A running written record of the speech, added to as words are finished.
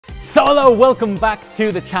So hello, welcome back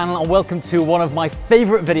to the channel and welcome to one of my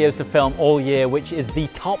favorite videos to film all year, which is the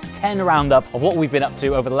top 10 roundup of what we've been up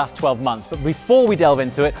to over the last 12 months. But before we delve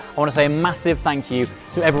into it, I want to say a massive thank you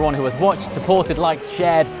to everyone who has watched, supported, liked,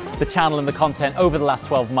 shared the channel and the content over the last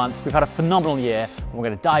 12 months. We've had a phenomenal year and we're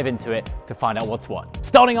going to dive into it to find out what's what.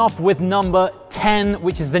 Starting off with number 10,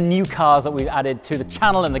 which is the new cars that we've added to the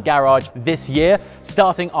channel and the garage this year.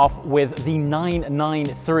 Starting off with the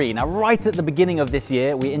 993. Now, right at the beginning of this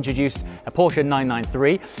year, we introduced a Porsche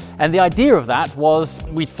 993, and the idea of that was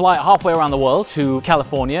we'd fly it halfway around the world to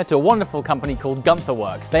California to a wonderful company called Gunther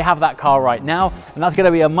Works. They have that car right now, and that's going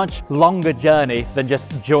to be a much longer journey than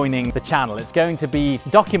just joining the channel. It's going to be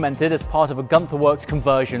documented as part of a Gunther Works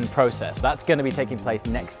conversion process. That's going to be taking place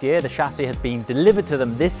next year. The chassis has been delivered to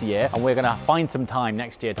them this year, and we're going to find some time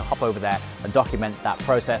next year to hop over there and document that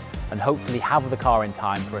process and hopefully have the car in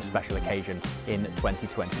time for a special occasion in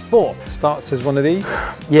 2024. Starts as one of these,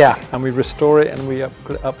 yeah, and we restore it and we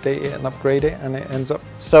update it and upgrade it, and it ends up.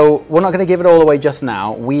 So we're not going to give it all away just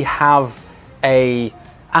now. We have a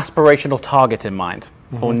aspirational target in mind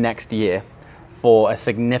for next year for a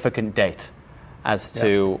significant date as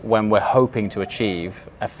to when we're hoping to achieve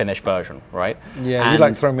a finished version, right? Yeah, and you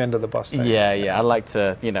like throwing me under the bus there. Yeah, I like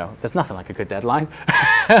to, you know, there's nothing like a good deadline.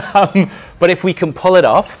 But if we can pull it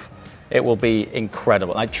off, it will be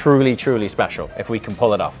incredible, like truly, truly special if we can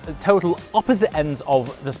pull it off. The total opposite ends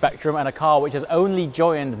of the spectrum, and a car which has only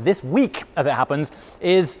joined this week, as it happens,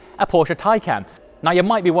 is a Porsche Taycan. Now, you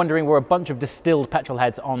might be wondering, we're a bunch of distilled petrol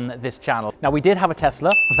heads on this channel. Now, we did have a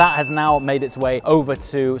Tesla. That has now made its way over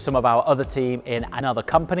to some of our other team in another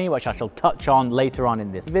company, which I shall touch on later on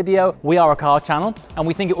in this video. We are a car channel, and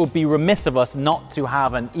we think it would be remiss of us not to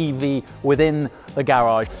have an EV within the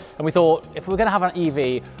garage. And we thought, if we're gonna have an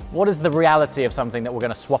EV, what is the reality of something that we're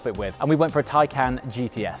gonna swap it with? And we went for a Taycan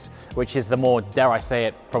GTS, which is the more, dare I say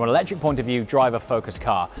it, from an electric point of view, driver-focused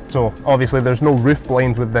car. So obviously there's no roof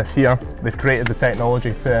blinds with this here. They've created the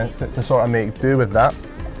technology to sort of make do with that.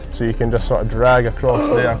 So you can just sort of drag across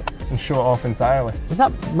there and show it off entirely. Does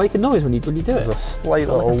that make a noise when you do it? There's a slight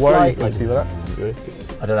little whir, you can see that.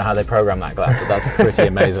 I don't know how they program that glass, but that's pretty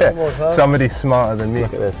amazing. Somebody's smarter than me.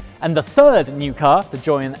 Look at this. And the third new car to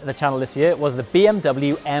join the channel this year was the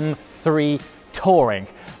BMW M3 Touring.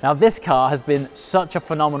 Now, this car has been such a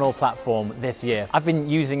phenomenal platform this year. I've been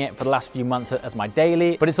using it for the last few months as my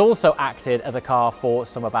daily, but it's also acted as a car for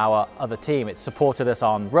some of our other team. It's supported us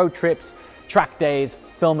on road trips, track days,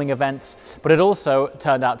 filming events, but it also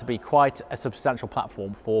turned out to be quite a substantial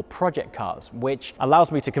platform for project cars, which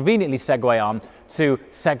allows me to conveniently segue on to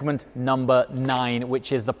segment number 9,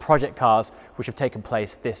 which is the project cars which have taken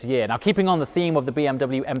place this year. Now, keeping on the theme of the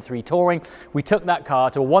BMW M3 Touring, we took that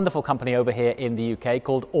car to a wonderful company over here in the UK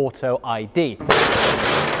called Auto ID.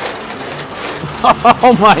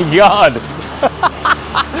 Oh my God!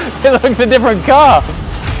 It looks a different car!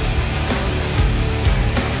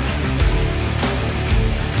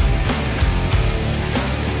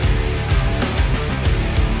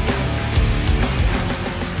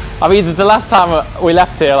 I mean, the last time we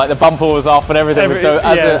left here, like the bumper was off and everything, so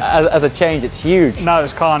as a change, it's huge. No,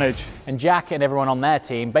 it's carnage. And Jack and everyone on their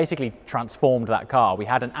team basically transformed that car. We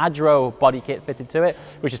had an Adro body kit fitted to it,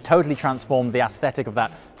 which has totally transformed the aesthetic of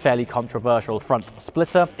that fairly controversial front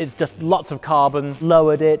splitter. It's just lots of carbon,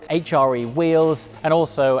 lowered it, HRE wheels, and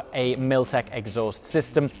also a Miltech exhaust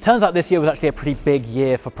system. Turns out this year was actually a pretty big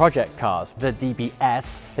year for project cars. The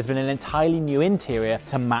DBS has been an entirely new interior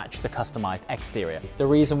to match the customized exterior. The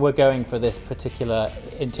reason we're going for this particular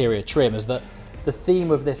interior trim is that the theme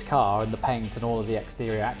of this car and the paint and all of the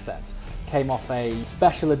exterior accents came off a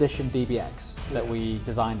special edition DBX that we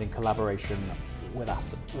designed in collaboration with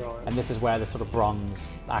Aston. Right. And this is where the sort of bronze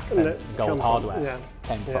accents and gold hardware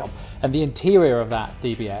came from. And the interior of that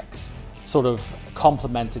DBX sort of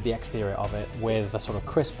complemented the exterior of it with a sort of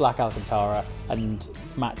crisp black Alcantara and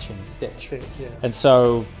matching stitch. And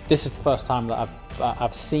so this is the first time that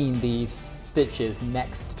I've seen these stitches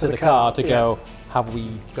next to the car to go, have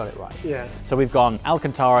we got it right? Yeah. So we've gone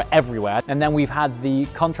Alcantara everywhere, and then we've had the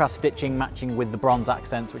contrast stitching matching with the bronze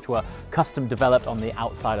accents, which were custom developed on the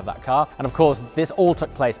outside of that car. And of course, this all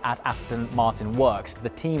took place at Aston Martin Works. The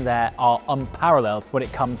team there are unparalleled when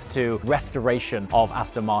it comes to restoration of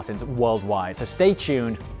Aston Martins worldwide. So stay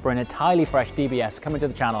tuned for an entirely fresh DBS coming to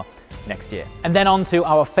the channel next year. And then on to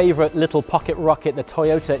our favorite little pocket rocket, the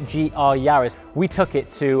Toyota GR Yaris. We took it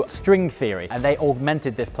to string theory, and they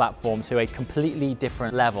augmented this platform to a completely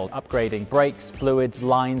different level, upgrading brakes, fluids,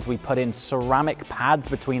 lines. We put in ceramic pads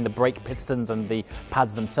between the brake pistons and the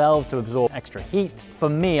pads themselves to absorb extra heat. For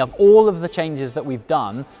me, of all of the changes that we've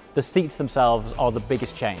done, the seats themselves are the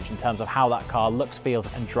biggest change in terms of how that car looks, feels,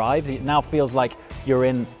 and drives. It now feels like you're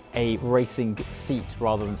in a racing seat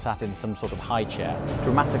rather than sat in some sort of high chair.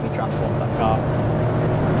 Dramatically transforms that car.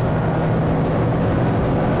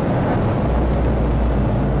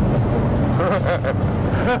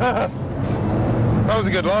 That was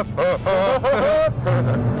a good laugh.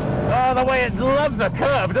 Oh, the way it loves a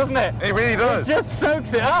curb, doesn't it? It really does. It just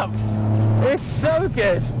soaks it up. It's so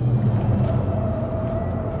good.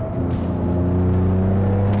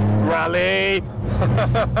 Rally.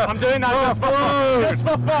 I'm doing that just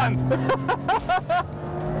for fun.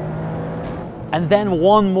 And then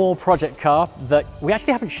one more project car that we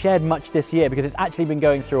actually haven't shared much this year because it's actually been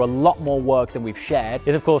going through a lot more work than we've shared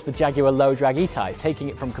is of course the Jaguar low drag E-Type, taking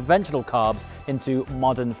it from conventional carbs into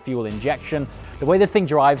modern fuel injection. The way this thing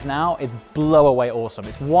drives now is blow away awesome.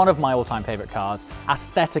 It's one of my all-time favorite cars.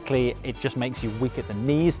 Aesthetically, it just makes you weak at the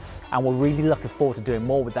knees, and we're really looking forward to doing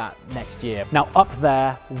more with that next year. Now up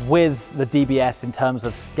there with the DBS in terms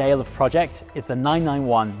of scale of project is the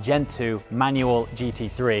 991 Gen 2 manual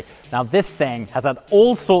GT3. Now this thing has had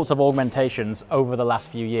all sorts of augmentations over the last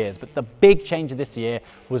few years, but the big change this year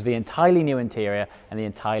was the entirely new interior and the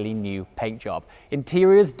entirely new paint job.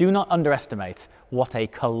 Interiors, do not underestimate what a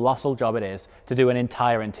colossal job it is to do an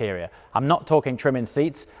entire interior. I'm not talking trimming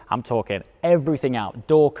seats, I'm talking everything out,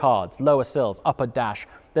 door cards, lower sills, upper dash.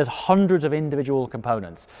 There's hundreds of individual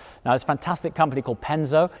components. Now this fantastic company called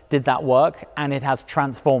Penzo did that work and it has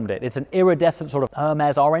transformed it. It's an iridescent sort of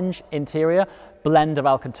Hermes orange interior, blend of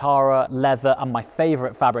Alcantara, leather, and my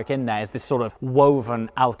favorite fabric in there is this sort of woven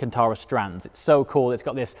Alcantara strands. It's so cool. It's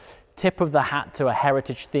got this tip of the hat to a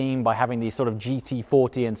heritage theme by having these sort of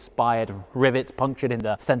GT40 inspired rivets punctured in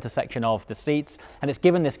the center section of the seats, and it's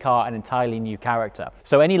given this car an entirely new character.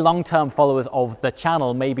 So any long-term followers of the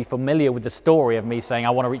channel may be familiar with the story of me saying I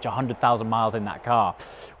want to reach 100,000 miles in that car.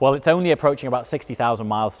 Well, it's only approaching about 60,000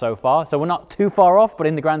 miles so far, so we're not too far off, but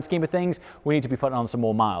in the grand scheme of things, we need to be putting on some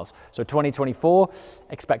more miles. So 2024,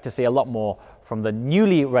 expect to see a lot more from the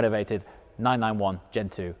newly renovated 991 Gen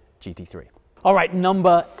 2 GT3. All right,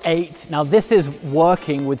 number 8. Now this is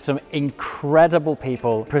working with some incredible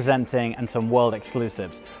people presenting and some world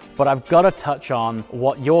exclusives. But I've got to touch on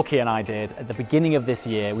what Yorkie and I did at the beginning of this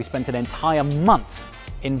year. We spent an entire month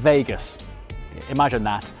in Vegas. Imagine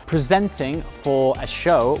that. Presenting for a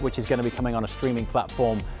show which is going to be coming on a streaming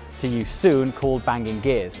platform to you soon called Banging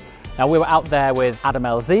Gears. Now we were out there with Adam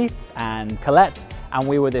LZ and Colette, and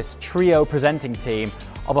we were this trio presenting team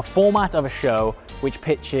of a format of a show which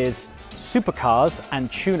pitches supercars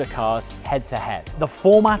and tuner cars head to head. The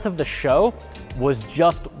format of the show was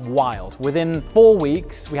just wild. Within 4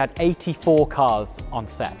 weeks, we had 84 cars on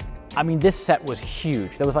set. I mean, this set was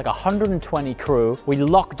huge. There was like 120 crew. We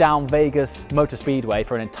locked down Vegas Motor Speedway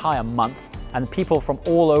for an entire month, and people from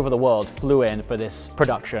all over the world flew in for this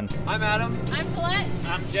production. I'm Adam. I'm Colette.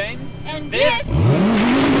 I'm James. And this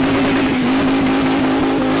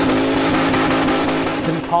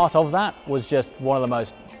And part of that was just one of the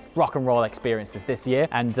most rock and roll experiences this year,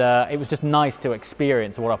 and it was just nice to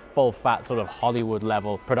experience what a full fat sort of Hollywood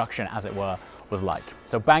level production, as it were, was like.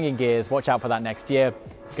 So Banging Gears, watch out for that next year.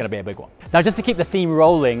 It's going to be a big one. Now, just to keep the theme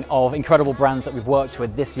rolling of incredible brands that we've worked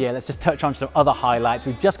with this year, let's just touch on some other highlights.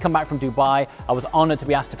 We've just come back from Dubai. I was honored to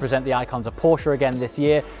be asked to present the icons of Porsche again this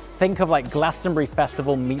year. Think of like Glastonbury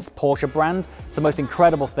Festival meets Porsche brand. It's the most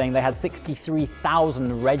incredible thing. They had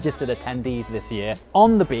 63,000 registered attendees this year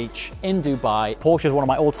on the beach in Dubai. Porsche is one of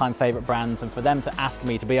my all-time favorite brands, and for them to ask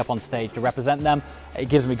me to be up on stage to represent them, it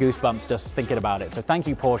gives me goosebumps just thinking about it. So thank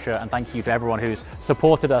you, Porsche, and thank you to everyone who's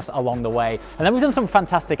supported us along the way. And then we've done some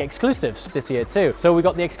fantastic exclusives this year too. So we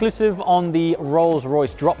got the exclusive on the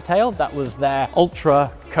Rolls-Royce Droptail. That was their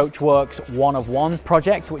Ultra Coachworks One of One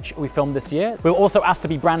project, which we filmed this year. We were also asked to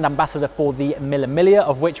be brand ambassador for the Mille Miglia,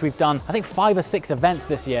 of which we've done, I think, 5 or 6 events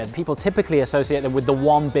this year. People typically associate them with the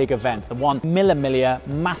one big event, the one Mille Miglia,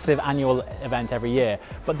 massive annual event every year.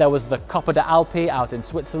 But there was the Coppa d'Alpi out in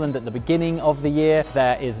Switzerland at the beginning of the year.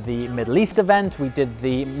 There is the Middle East event. We did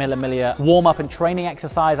the Mille Miglia warm-up and training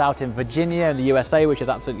exercise out in Virginia in the USA, which is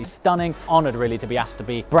absolutely stunning. Honored really to be asked to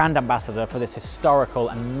be brand ambassador for this historical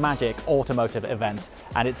and magic automotive event.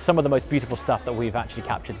 And it's some of the most beautiful stuff that we've actually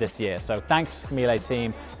captured this year. So thanks, Miele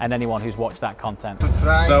team, and anyone who's watched that content.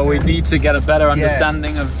 So we need to get a better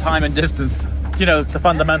understanding of time and distance. You know, the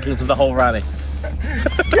fundamentals of the whole rally.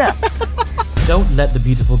 Yeah. Don't let the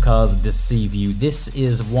beautiful cars deceive you. This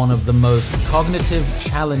is one of the most cognitive,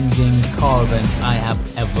 challenging car events I have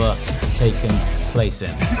ever taken place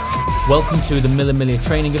in. Welcome to the Mille Miglia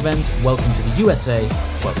training event. Welcome to the USA.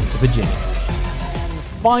 Welcome to Virginia.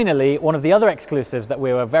 finally, one of the other exclusives that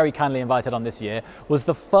we were very kindly invited on this year was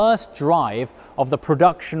the first drive of the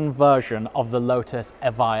production version of the Lotus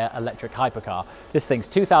Evija electric hypercar. This thing's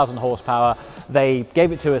 2,000 horsepower. They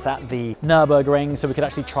gave it to us at the Nürburgring so we could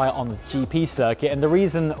actually try it on the GP circuit. And the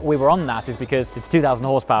reason we were on that is because it's 2,000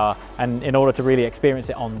 horsepower, and in order to really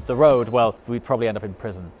experience it on the road, well, we'd probably end up in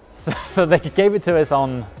prison. So they gave it to us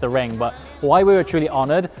on the ring, but why we were truly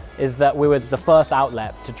honored is that we were the first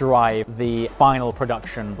outlet to drive the final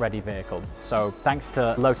production ready vehicle. So thanks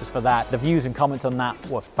to Lotus for that. The views and comments on that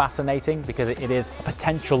were fascinating because it is a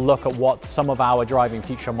potential look at what some of our driving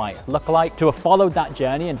future might look like. To have followed that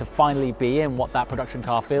journey and to finally be in what that production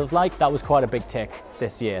car feels like, that was quite a big tick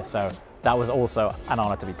this year. So that was also an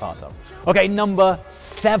honor to be part of. Okay, number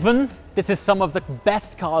 7. This is some of the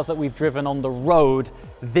best cars that we've driven on the road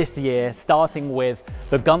this year, starting with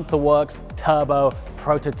the Gunther Works Turbo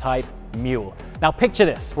Prototype Mule. Now picture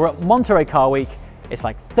this, we're at Monterey Car Week, it's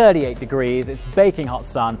like 38 degrees, it's baking hot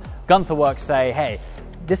sun. Gunther Works say, hey,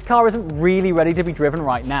 this car isn't really ready to be driven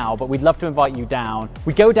right now, but we'd love to invite you down.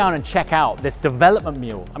 We go down and check out this development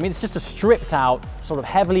mule. I mean, it's just a stripped out, sort of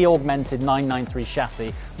heavily augmented 993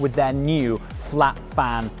 chassis with their new flat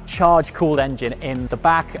fan, charge-cooled engine in the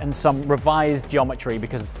back and some revised geometry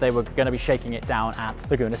because they were going to be shaking it down at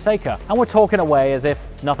Laguna Seca. And we're talking away as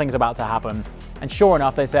if nothing's about to happen. And sure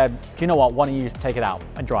enough, they said, do you know what, why don't you just take it out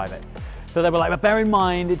and drive it? So they were like, but bear in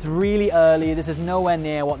mind, it's really early. This is nowhere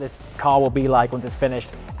near what this car will be like once it's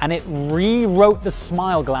finished. And it rewrote the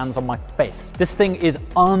smile glands on my face. This thing is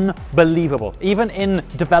unbelievable. Even in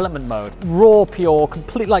development mode, raw, pure,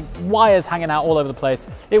 complete, like wires hanging out all over the place.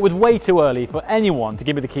 It was way too early for anyone to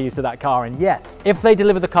give me the keys to that car. And yet, if they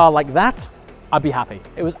delivered the car like that, I'd be happy.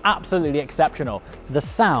 It was absolutely exceptional. The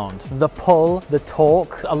sound, the pull, the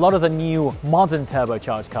torque, a lot of the new modern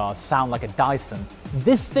turbocharged cars sound like a Dyson.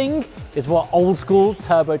 This thing is what old school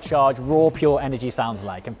turbocharged raw pure energy sounds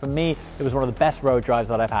like. And for me, it was one of the best road drives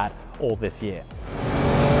that I've had all this year.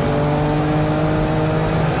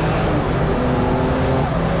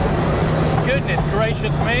 Goodness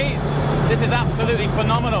gracious me, this is absolutely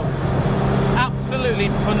phenomenal. Absolutely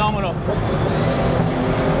phenomenal.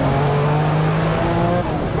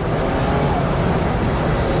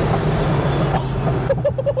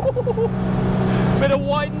 Bit of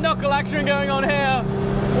white knuckle action going on here.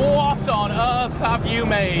 What on earth have you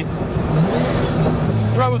made?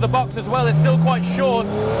 Throw of the box as well, it's still quite short.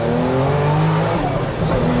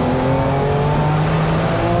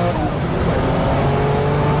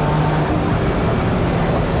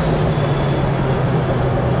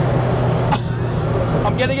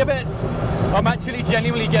 I'm actually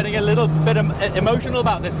genuinely getting a little bit emotional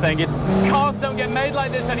about this thing. Cars don't get made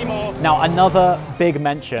like this anymore. Now, another big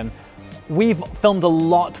mention. We've filmed a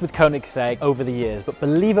lot with Koenigsegg over the years, but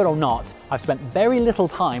believe it or not, I've spent very little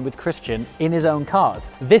time with Christian in his own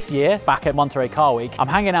cars. This year, back at Monterey Car Week, I'm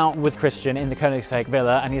hanging out with Christian in the Koenigsegg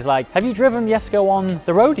Villa, and he's like, have you driven Jesko on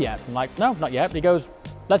the road yet? I'm like, no, not yet. He goes,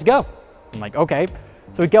 let's go. I'm like, okay.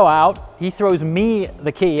 So we go out, he throws me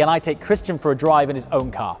the key, and I take Christian for a drive in his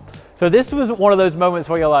own car. So this was one of those moments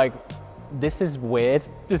where you're like, this is weird,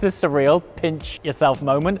 this is surreal, pinch yourself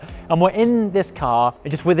moment. And we're in this car, and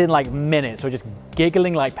just within like minutes, we're just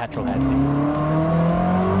giggling like petrol heads.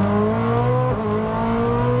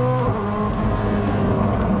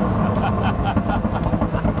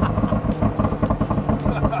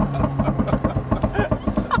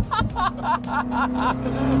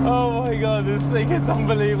 Oh my God, this thing is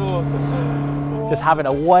unbelievable. Just having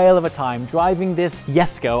a whale of a time driving this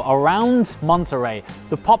Jesko around Monterey.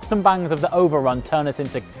 The pops and bangs of the overrun turn us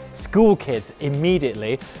into school kids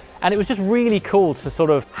immediately. And it was just really cool to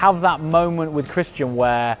sort of have that moment with Christian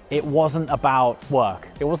where it wasn't about work.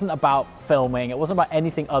 It wasn't about filming. It wasn't about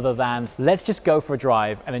anything other than let's just go for a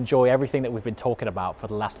drive and enjoy everything that we've been talking about for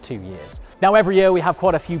the last 2 years. Now, every year we have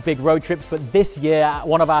quite a few big road trips, but this year,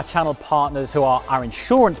 one of our channel partners who are our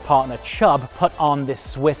insurance partner, Chubb, put on this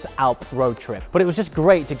Swiss Alp road trip. But it was just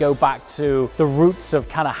great to go back to the roots of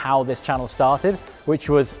kind of how this channel started, which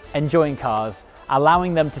was enjoying cars,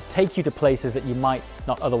 allowing them to take you to places that you might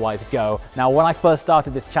not otherwise go. Now, when I first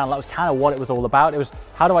started this channel, that was kind of what it was all about. It was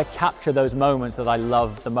how do I capture those moments that I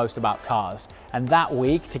love the most about cars? And that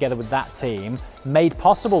week, together with that team, made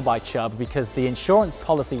possible by Chubb because the insurance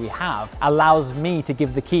policy we have allows me to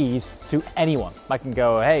give the keys to anyone. I can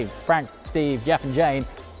go, hey, Frank, Steve, Jeff and Jane,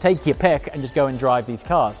 take your pick and just go and drive these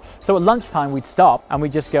cars. So at lunchtime, we'd stop and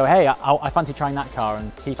we'd just go, hey, I fancy trying that car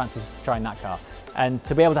and he fancies trying that car. And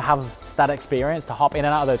to be able to have that experience, to hop in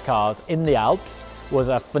and out of those cars in the Alps, was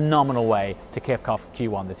a phenomenal way to kick off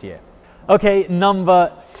Q1 this year. Okay,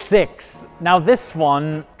 number 6. Now this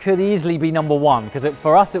one could easily be number 1 because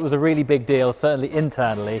for us it was a really big deal, certainly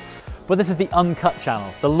internally. But this is the Uncut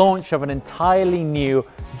channel, the launch of an entirely new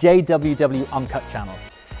JWW Uncut channel.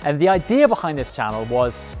 And the idea behind this channel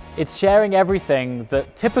was it's sharing everything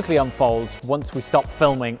that typically unfolds once we stop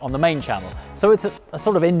filming on the main channel. So it's a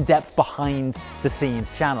sort of in-depth behind the scenes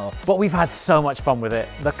channel. But we've had so much fun with it.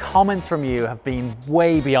 The comments from you have been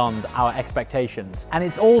way beyond our expectations. And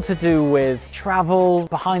it's all to do with travel,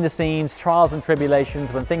 behind the scenes, trials and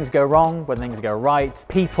tribulations, when things go wrong, when things go right,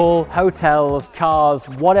 people, hotels, cars,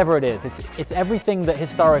 whatever it is. It's everything that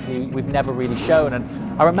historically we've never really shown.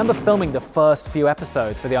 And I remember filming the first few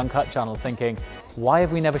episodes for the Uncut channel thinking, why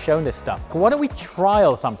have we never shown this stuff? Why don't we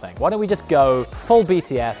trial something? Why don't we just go full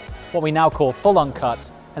BTS, what we now call full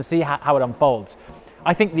Uncut, and see how it unfolds?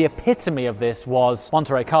 I think the epitome of this was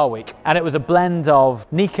Monterey Car Week. And it was a blend of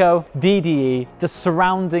Nico, DDE, the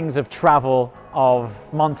surroundings of travel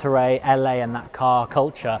of Monterey, LA, and that car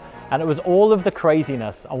culture. And it was all of the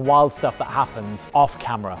craziness and wild stuff that happened off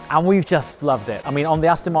camera. And we've just loved it. I mean, on the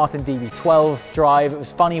Aston Martin DB12 drive, it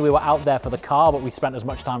was funny, we were out there for the car, but we spent as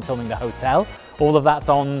much time filming the hotel. All of that's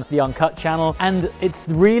on the Uncut channel. And it's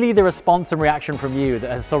really the response and reaction from you that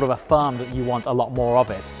has sort of affirmed that you want a lot more of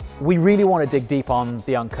it. We really want to dig deep on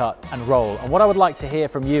the Uncut and roll. And what I would like to hear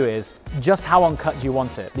from you is just how uncut do you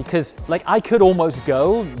want it? Because like I could almost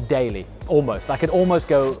go daily. I could almost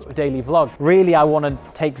go daily vlog. Really, I want to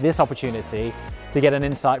take this opportunity to get an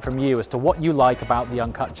insight from you as to what you like about the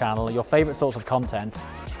Uncut channel, your favorite sorts of content,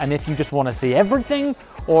 and if you just want to see everything,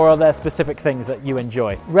 or are there specific things that you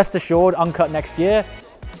enjoy. Rest assured, Uncut next year,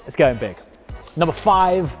 it's going big. Number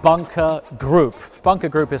 5, Bunker Group. Bunker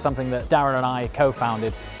Group is something that Darren and I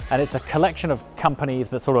co-founded, and it's a collection of companies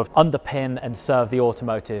that sort of underpin and serve the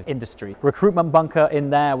automotive industry. Recruitment Bunker in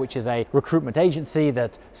there, which is a recruitment agency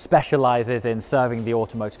that specializes in serving the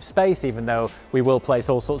automotive space, even though we will place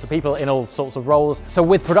all sorts of people in all sorts of roles. So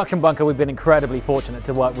with Production Bunker, we've been incredibly fortunate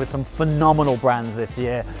to work with some phenomenal brands this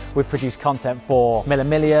year. We've produced content for Mille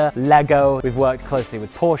Miglia, Lego, we've worked closely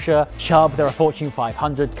with Porsche, Chubb, they're a Fortune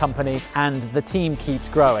 500 company, and the team keeps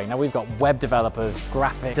growing. Now we've got web developers,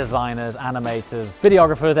 graphic designers, animators,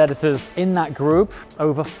 videographers, editors in that group,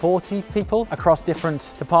 over 40 people across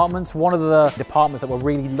different departments. One of the departments that we're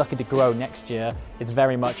really looking to grow next year is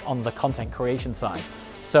very much on the content creation side.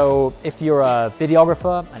 So if you're a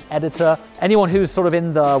videographer, an editor, anyone who's sort of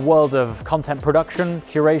in the world of content production,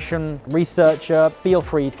 curation, researcher, feel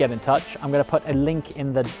free to get in touch. I'm going to put a link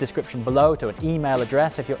in the description below to an email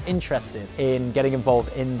address if you're interested in getting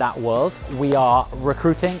involved in that world. We are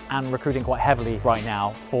recruiting and recruiting quite heavily right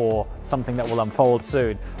now for something that will unfold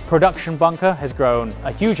soon. Production Bunker has grown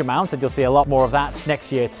a huge amount, and you'll see a lot more of that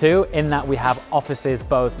next year too, in that we have offices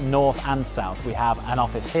both north and south. We have an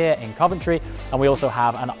office here in Coventry, and we also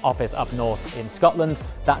have an office up north in Scotland.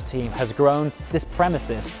 That team has grown. This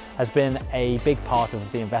premises has been a big part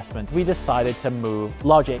of the investment. We decided to move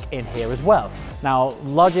Logic in here as well. Now,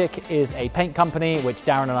 Logic is a paint company which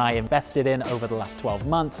Darren and I invested in over the last 12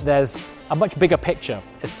 months. There's a much bigger picture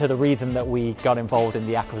as to the reason that we got involved in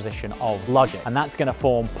the acquisition of Logic, and that's going to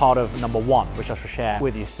form part of number 1, which I shall share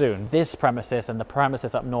with you soon. This premises and the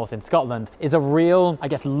premises up north in Scotland is a real, I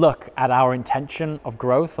guess, look at our intention of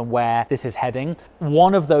growth and where this is heading.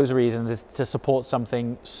 One of those reasons is to support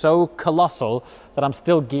something so colossal that I'm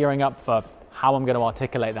still gearing up for how I'm going to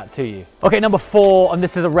articulate that to you. Okay, number 4, and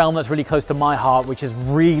this is a realm that's really close to my heart, which is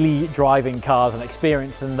really driving cars and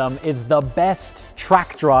experiencing them, is the best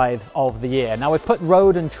track drives of the year. Now, we've put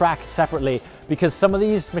road and track separately because some of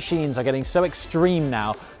these machines are getting so extreme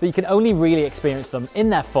now that you can only really experience them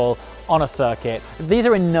in their full on a circuit. These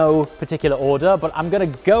are in no particular order, but I'm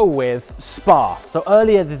going to go with Spa. So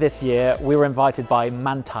earlier this year, we were invited by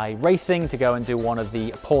Manthey Racing to go and do one of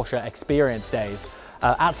the Porsche Experience Days.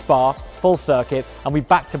 At Spa, full circuit, and we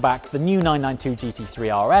back-to-back the new 992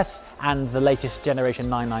 GT3 RS and the latest generation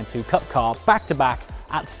 992 Cup car back-to-back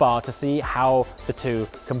at Spa to see how the two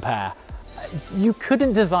compare. You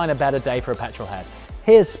couldn't design a better day for a petrol head.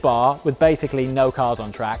 Here's Spa with basically no cars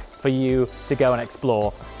on track for you to go and explore.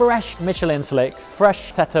 Fresh Michelin slicks,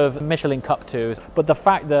 fresh set of Michelin Cup 2s, but the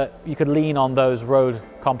fact that you could lean on those road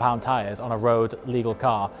compound tires on a road legal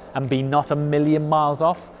car and be not a million miles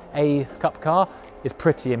off a Cup car is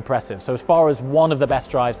pretty impressive. So as far as one of the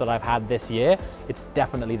best drives that I've had this year, it's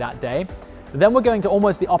definitely that day. Then we're going to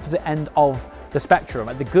almost the opposite end of the spectrum.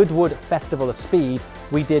 At the Goodwood Festival of Speed,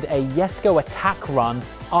 we did a Jesko attack run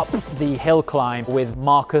up the hill climb with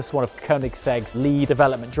Marcus, one of Koenigsegg's lead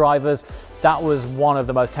development drivers. That was one of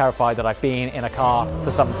the most terrified that I've been in a car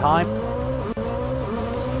for some time.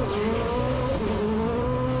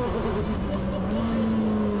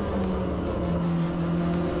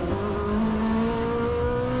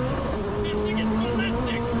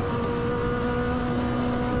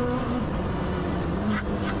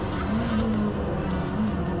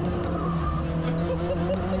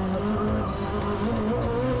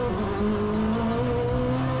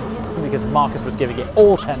 because Marcus was giving it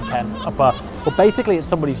all 10/10ths upper. Well, basically it's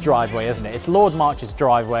somebody's driveway, isn't it? It's Lord March's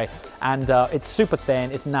driveway, and it's super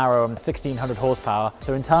thin, it's narrow, and 1600 horsepower.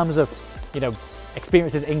 So in terms of,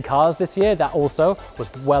 experiences in cars this year, that also was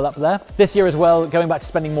well up there. This year as well, going back to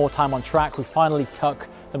spending more time on track, we finally took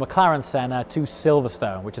the McLaren Senna to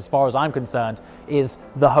Silverstone, which as far as I'm concerned is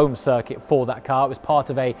the home circuit for that car. It was part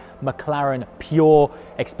of a McLaren Pure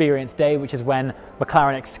Experience Day, which is when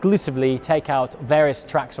McLaren exclusively take out various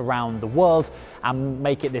tracks around the world and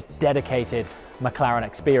make it this dedicated McLaren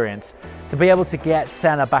experience. To be able to get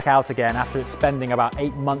Senna back out again after it's spending about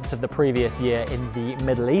 8 months of the previous year in the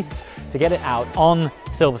Middle East, to get it out on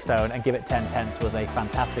Silverstone and give it 10/10ths was a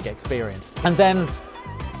fantastic experience. And then,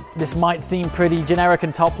 this might seem pretty generic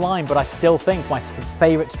and top line, but I still think my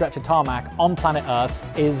favorite stretch of tarmac on planet Earth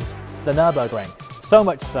is the Nürburgring. So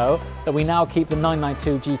much so that we now keep the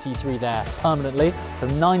 992 GT3 there permanently. So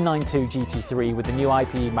 992 GT3 with the new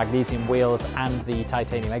IP magnesium wheels and the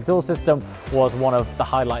titanium exhaust system was one of the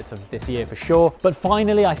highlights of this year for sure. But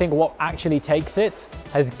finally, I think what actually takes it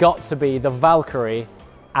has got to be the Valkyrie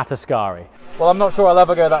at Ascari. Well, I'm not sure I'll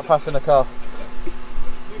ever go that fast in a car.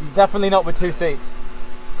 Definitely not with 2 seats.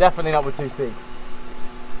 Definitely not with 2 seats.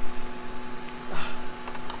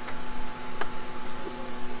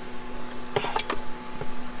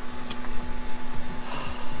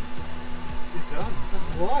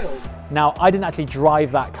 Now, I didn't actually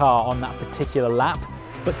drive that car on that particular lap,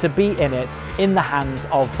 but to be in it, in the hands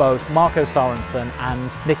of both Marco Sorensen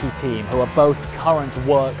and Nicky Thiem, who are both current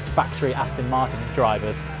works factory Aston Martin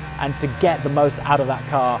drivers, and to get the most out of that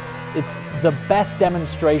car, it's the best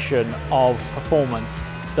demonstration of performance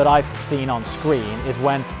that I've seen on screen is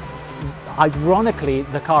when, ironically,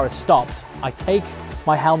 the car is stopped. I take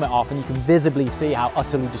my helmet off and you can visibly see how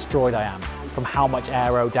utterly destroyed I am from how much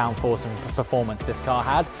aero, downforce and performance this car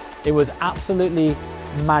had. It was absolutely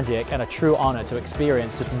magic and a true honor to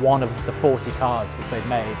experience just one of the 40 cars which they've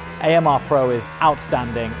made. AMR Pro is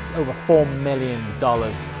outstanding, over $4 million.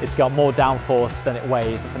 It's got more downforce than it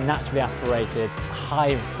weighs. It's a naturally aspirated,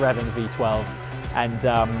 high revving V12. And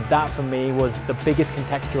that for me was the biggest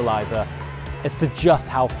contextualizer as to just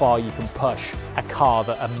how far you can push a car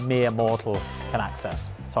that a mere mortal can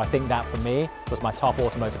access. So I think that for me was my top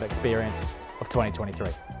automotive experience of 2023.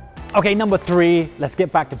 Okay, number 3, let's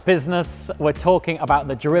get back to business. We're talking about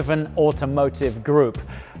the Driven Automotive Group.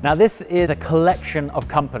 Now this is a collection of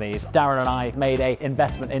companies Darren and I made an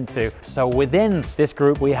investment into. So within this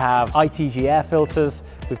group we have ITG Air Filters,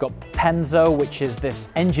 we've got Penzo, which is this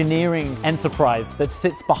engineering enterprise that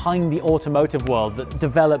sits behind the automotive world that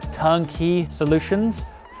develops turnkey solutions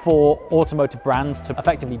for automotive brands to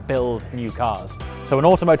effectively build new cars. So an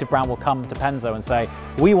automotive brand will come to Penzo and say,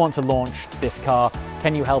 we want to launch this car.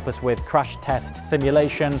 Can you help us with crash test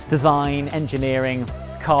simulation, design, engineering,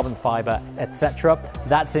 carbon fiber, etc.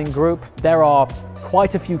 That's in group. There are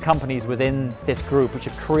quite a few companies within this group which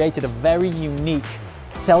have created a very unique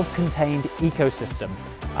self-contained ecosystem,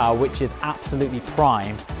 which is absolutely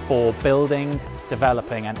prime for building,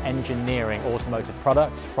 developing and engineering automotive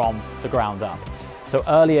products from the ground up. So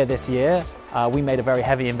earlier this year, we made a very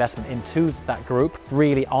heavy investment into that group.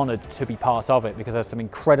 Really honored to be part of it because there's some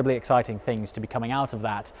incredibly exciting things to be coming out of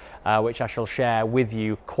that, which I shall share with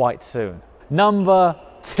you quite soon. Number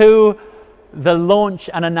 2, the launch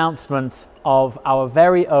and announcement of our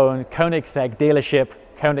very own Koenigsegg dealership,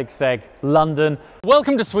 Koenigsegg London.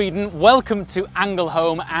 Welcome to Sweden, welcome to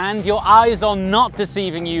Anglehome, and your eyes are not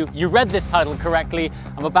deceiving you. You read this title correctly.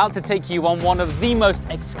 I'm about to take you on one of the most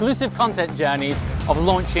exclusive content journeys of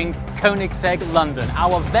launching Koenigsegg London,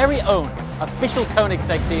 our very own official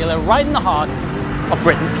Koenigsegg dealer right in the heart of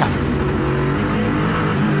Britain's capital.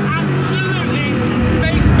 Absolutely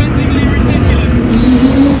face-bendingly ridiculous.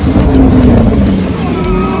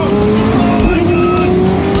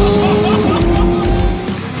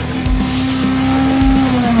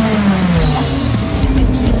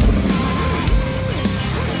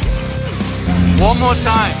 One more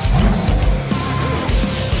time.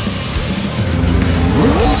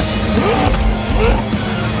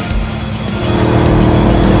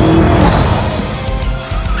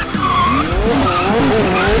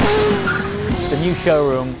 The new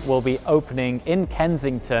showroom will be opening in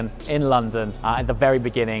Kensington in London at the very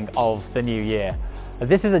beginning of the new year.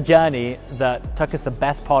 This is a journey that took us the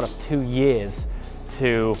best part of 2 years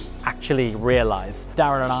to actually realize.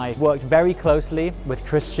 Darren and I worked very closely with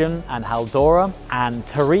Christian and Haldora and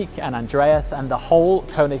Tariq and Andreas and the whole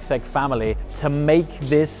Koenigsegg family to make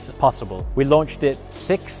this possible. We launched it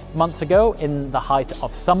 6 months ago in the height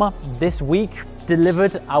of summer. This week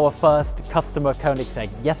delivered our first customer Koenigsegg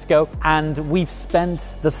Jesko, and we've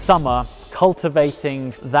spent the summer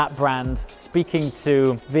cultivating that brand, speaking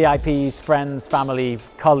to VIPs, friends, family,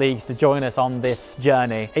 colleagues to join us on this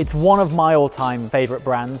journey. It's one of my all-time favorite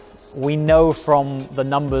brands. We know from the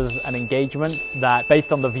numbers and engagement that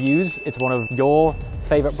based on the views, it's one of your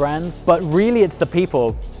favorite brands, but really it's the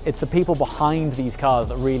people. It's the people behind these cars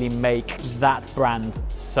that really make that brand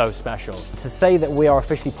so special. To say that we are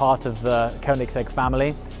officially part of the Koenigsegg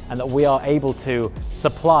family and that we are able to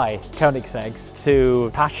supply Koenigsegg's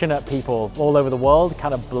to passionate people all over the world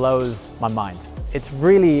kind of blows my mind. It's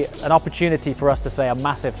really an opportunity for us to say a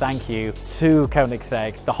massive thank you to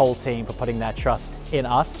Koenigsegg, the whole team, for putting their trust in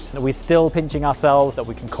us. We're still pinching ourselves that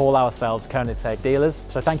we can call ourselves Koenigsegg dealers.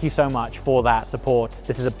 So thank you so much for that support.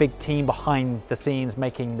 This is a big team behind the scenes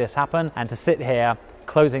making this happen. And to sit here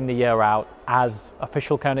closing the year out as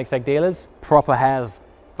official Koenigsegg dealers, proper hairs.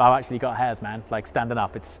 I've actually got hairs, man, like standing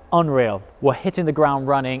up. It's unreal. We're hitting the ground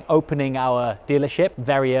running, opening our dealership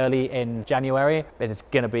very early in January. It's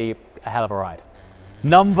gonna be a hell of a ride.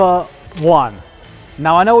 Number 1.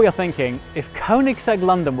 Now I know what you're thinking. If Koenigsegg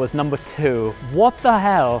London was number 2, what the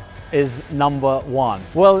hell is number 1?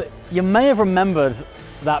 Well, you may have remembered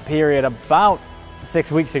that period about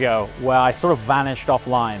 6 weeks ago where I sort of vanished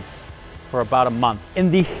offline for about a month. In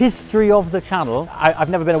the history of the channel, I've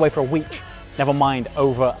never been away for a week. Never mind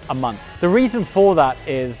over a month. The reason for that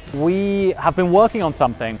is we have been working on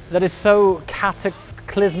something that is so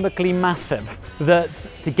cataclysmically massive that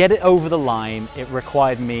to get it over the line, it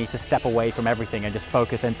required me to step away from everything and just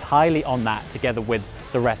focus entirely on that together with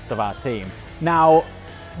the rest of our team. Now,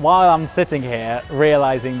 while I'm sitting here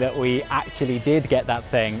realizing that we actually did get that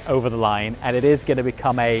thing over the line and it is going to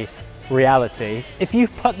become a reality, if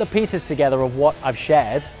you've put the pieces together of what I've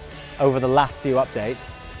shared over the last few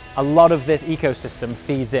updates, a lot of this ecosystem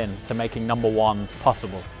feeds in to making number 1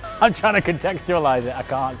 possible. I'm trying to contextualize it, I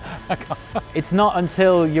can't. It's not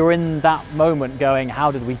until you're in that moment going,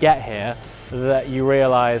 how did we get here, that you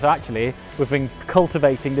realize, actually, we've been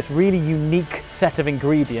cultivating this really unique set of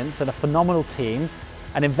ingredients and a phenomenal team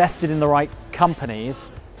and invested in the right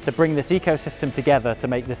companies to bring this ecosystem together to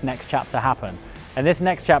make this next chapter happen. And this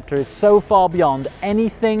next chapter is so far beyond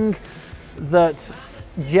anything that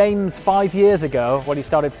James 5 years ago, when he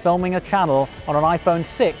started filming a channel on an iPhone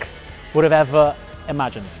 6, would have ever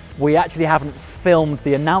imagined. We actually haven't filmed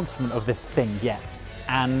the announcement of this thing yet,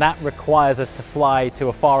 and that requires us to fly to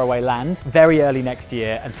a faraway land very early next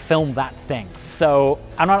year and film that thing. So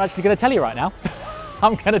I'm not actually going to tell you right now.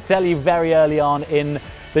 I'm going to tell you very early on in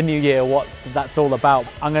the new year what that's all about.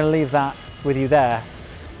 I'm going to leave that with you there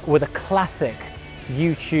with a classic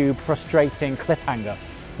YouTube frustrating cliffhanger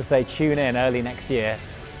to say tune in early next year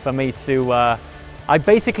for me to, I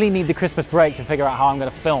basically need the Christmas break to figure out how I'm going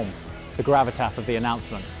to film the gravitas of the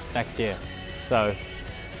announcement next year. So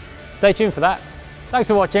stay tuned for that. Thanks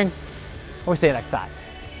for watching. We'll see you next time.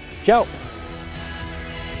 Ciao.